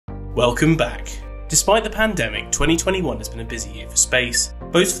Welcome back. Despite the pandemic, 2021 has been a busy year for space,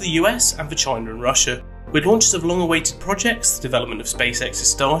 both for the US and for China and Russia, with launches of long-awaited projects, the development of SpaceX's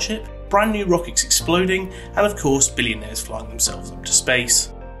Starship, brand new rockets exploding, and of course billionaires flying themselves up to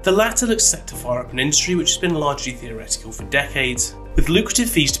space. The latter looks set to fire up an industry which has been largely theoretical for decades. With lucrative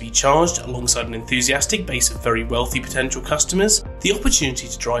fees to be charged alongside an enthusiastic base of very wealthy potential customers, the opportunity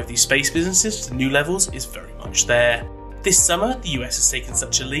to drive these space businesses to new levels is very much there. This summer, the US has taken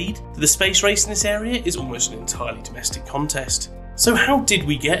such a lead that the space race in this area is almost an entirely domestic contest. So how did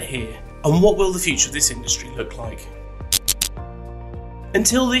we get here? And what will the future of this industry look like?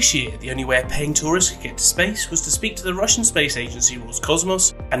 Until this year, the only way a paying tourist could get to space was to speak to the Russian Space Agency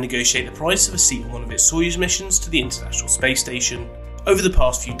Roscosmos and negotiate the price of a seat on one of its Soyuz missions to the International Space Station. Over the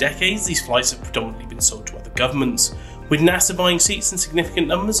past few decades, these flights have predominantly been sold to other governments, with NASA buying seats in significant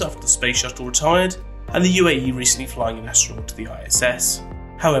numbers after the Space Shuttle retired, and the UAE recently flying an astronaut to the ISS.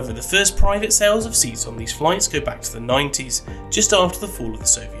 However, the first private sales of seats on these flights go back to the 90s, just after the fall of the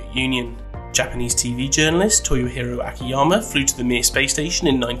Soviet Union. Japanese TV journalist Toyohiro Akiyama flew to the Mir space station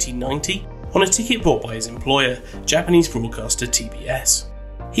in 1990 on a ticket bought by his employer, Japanese broadcaster TBS.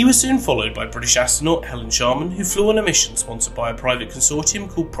 He was soon followed by British astronaut Helen Sharman, who flew on a mission sponsored by a private consortium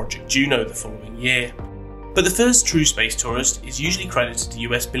called Project Juno the following year. But the first true space tourist is usually credited to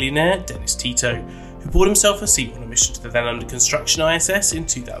US billionaire Dennis Tito, who bought himself a seat on a mission to the then under construction ISS in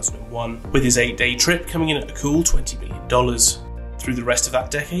 2001, with his 8-day trip coming in at a cool $20 million. Through the rest of that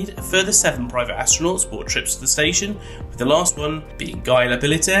decade, a further 7 private astronauts bought trips to the station, with the last one being Guy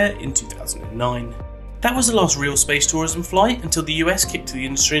Labilitaire in 2009. That was the last real space tourism flight until the US kicked the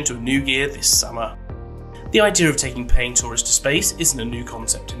industry into a new gear this summer. The idea of taking paying tourists to space isn't a new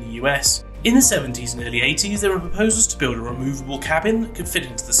concept in the US. In the 70s and early 80s, there were proposals to build a removable cabin that could fit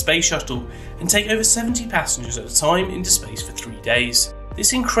into the space shuttle and take over 70 passengers at a time into space for 3 days.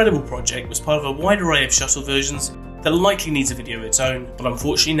 This incredible project was part of a wide array of shuttle versions that likely needs a video of its own, but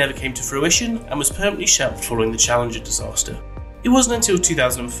unfortunately never came to fruition and was permanently shelved following the Challenger disaster. It wasn't until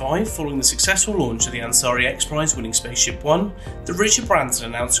 2005, following the successful launch of the Ansari X Prize winning Spaceship One, that Richard Branson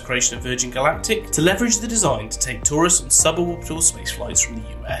announced the creation of Virgin Galactic to leverage the design to take tourists on suborbital space flights from the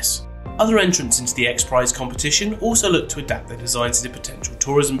US. Other entrants into the X Prize competition also looked to adapt their designs into potential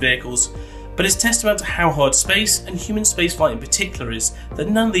tourism vehicles, but it's testament to how hard space, and human spaceflight in particular, is that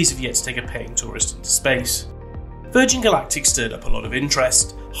none of these have yet to take a paying tourist into space. Virgin Galactic stirred up a lot of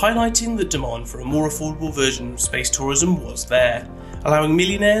interest, highlighting that demand for a more affordable version of space tourism was there, allowing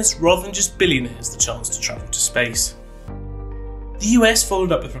millionaires rather than just billionaires the chance to travel to space. The US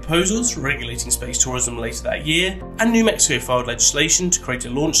followed up with proposals for regulating space tourism later that year, and New Mexico filed legislation to create a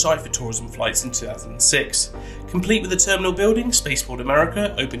launch site for tourism flights in 2006. Complete with a terminal building, Spaceport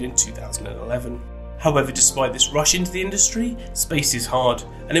America opened in 2011. However, despite this rush into the industry, space is hard,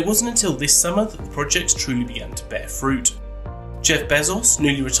 and it wasn't until this summer that the projects truly began to bear fruit. Jeff Bezos,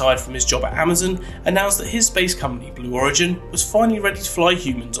 newly retired from his job at Amazon, announced that his space company, Blue Origin, was finally ready to fly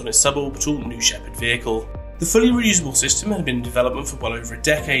humans on its suborbital New Shepard vehicle. The fully reusable system had been in development for well over a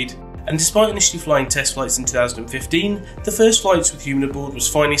decade, and despite initially flying test flights in 2015, the first flights with human aboard was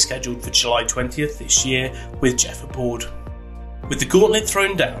finally scheduled for July 20th this year, with Jeff aboard. With the gauntlet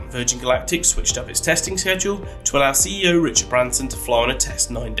thrown down, Virgin Galactic switched up its testing schedule to allow CEO Richard Branson to fly on a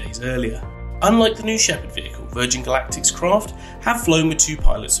test 9 days earlier. Unlike the New Shepard vehicle, Virgin Galactic's craft have flown with 2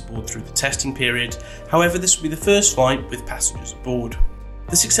 pilots aboard through the testing period. However, this will be the first flight with passengers aboard.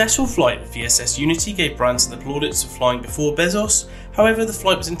 The successful flight of VSS Unity gave Branson the plaudits of flying before Bezos. However, the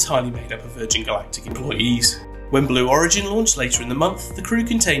flight was entirely made up of Virgin Galactic employees. When Blue Origin launched later in the month, the crew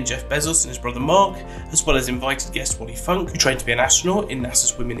contained Jeff Bezos and his brother Mark, as well as invited guest Wally Funk, who trained to be an astronaut in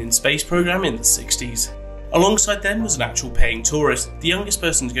NASA's Women in Space program in the 60s. Alongside them was an actual paying tourist, the youngest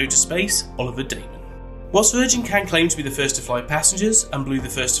person to go to space, Oliver Damon. Whilst Virgin can claim to be the first to fly passengers and Blue the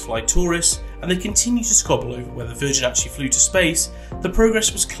first to fly tourists, and they continue to squabble over whether Virgin actually flew to space, the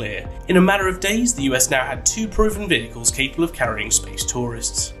progress was clear. In a matter of days, the US now had 2 proven vehicles capable of carrying space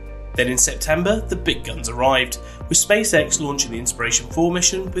tourists. Then in September, the big guns arrived, with SpaceX launching the Inspiration 4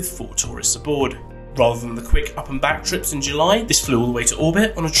 mission with 4 tourists aboard. Rather than the quick up and back trips in July, this flew all the way to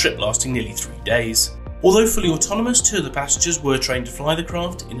orbit on a trip lasting nearly 3 days. Although fully autonomous, 2 of the passengers were trained to fly the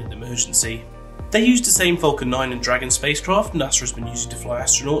craft in an emergency. They used the same Falcon 9 and Dragon spacecraft NASA has been using to fly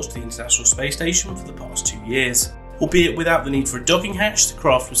astronauts to the International Space Station for the past 2 years. Albeit without the need for a docking hatch, the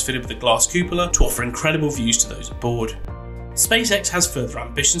craft was fitted with a glass cupola to offer incredible views to those aboard. SpaceX has further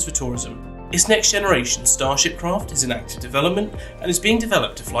ambitions for tourism. Its next generation Starship craft is in active development and is being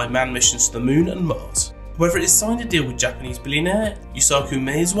developed to fly manned missions to the Moon and Mars. However, it has signed a deal with Japanese billionaire Yusaku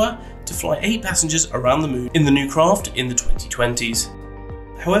Maezawa to fly 8 passengers around the Moon in the new craft in the 2020s.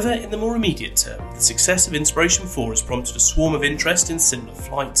 However, in the more immediate term, the success of Inspiration 4 has prompted a swarm of interest in similar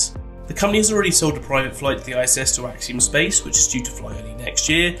flights. The company has already sold a private flight to the ISS to Axiom Space, which is due to fly early next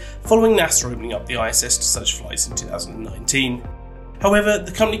year, following NASA opening up the ISS to such flights in 2019. However,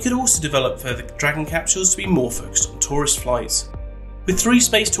 the company could also develop further Dragon capsules to be more focused on tourist flights. With 3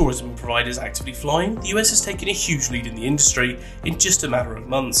 space tourism providers actively flying, the US has taken a huge lead in the industry in just a matter of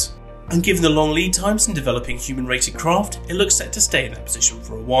months. And given the long lead times in developing human-rated craft, it looks set to stay in that position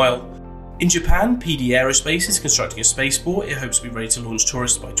for a while. In Japan, PD Aerospace is constructing a spaceport it hopes to be ready to launch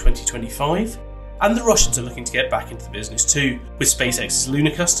tourists by 2025, and the Russians are looking to get back into the business too, with SpaceX's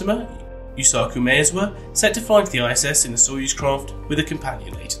lunar customer, Yusaku Maezawa, set to fly to the ISS in a Soyuz craft with a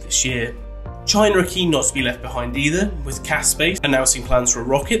companion later this year. China are keen not to be left behind either, with CAS Space announcing plans for a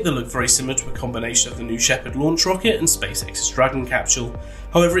rocket that look very similar to a combination of the new Shepard launch rocket and SpaceX's Dragon capsule.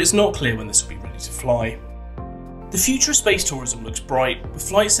 However, it's not clear when this will be ready to fly. The future of space tourism looks bright, with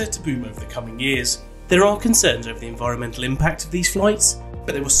flights set to boom over the coming years. There are concerns over the environmental impact of these flights,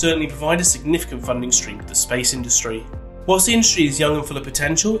 but they will certainly provide a significant funding stream to the space industry. Whilst the industry is young and full of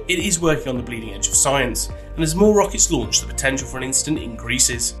potential, it is working on the bleeding edge of science, and as more rockets launch, the potential for an incident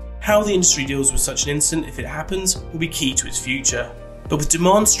increases. How the industry deals with such an incident if it happens will be key to its future. But with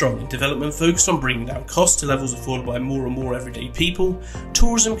demand strong and development focused on bringing down costs to levels afforded by more and more everyday people,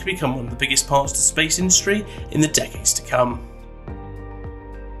 tourism can become one of the biggest parts of the space industry in the decades to come.